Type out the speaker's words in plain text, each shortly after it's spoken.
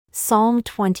Psalm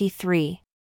 23.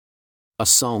 A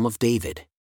Psalm of David.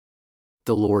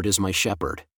 The Lord is my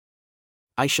shepherd.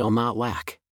 I shall not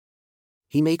lack.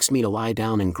 He makes me to lie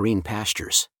down in green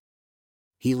pastures.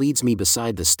 He leads me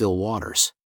beside the still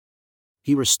waters.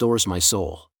 He restores my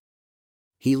soul.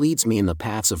 He leads me in the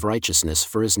paths of righteousness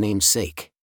for his name's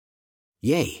sake.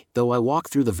 Yea, though I walk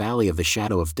through the valley of the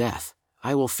shadow of death,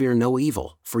 I will fear no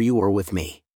evil, for you are with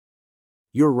me.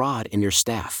 Your rod and your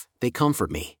staff, they comfort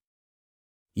me.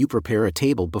 You prepare a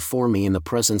table before me in the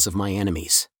presence of my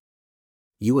enemies.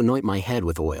 You anoint my head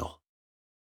with oil.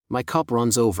 My cup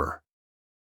runs over.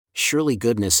 Surely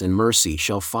goodness and mercy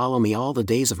shall follow me all the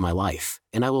days of my life,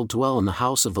 and I will dwell in the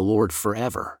house of the Lord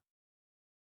forever.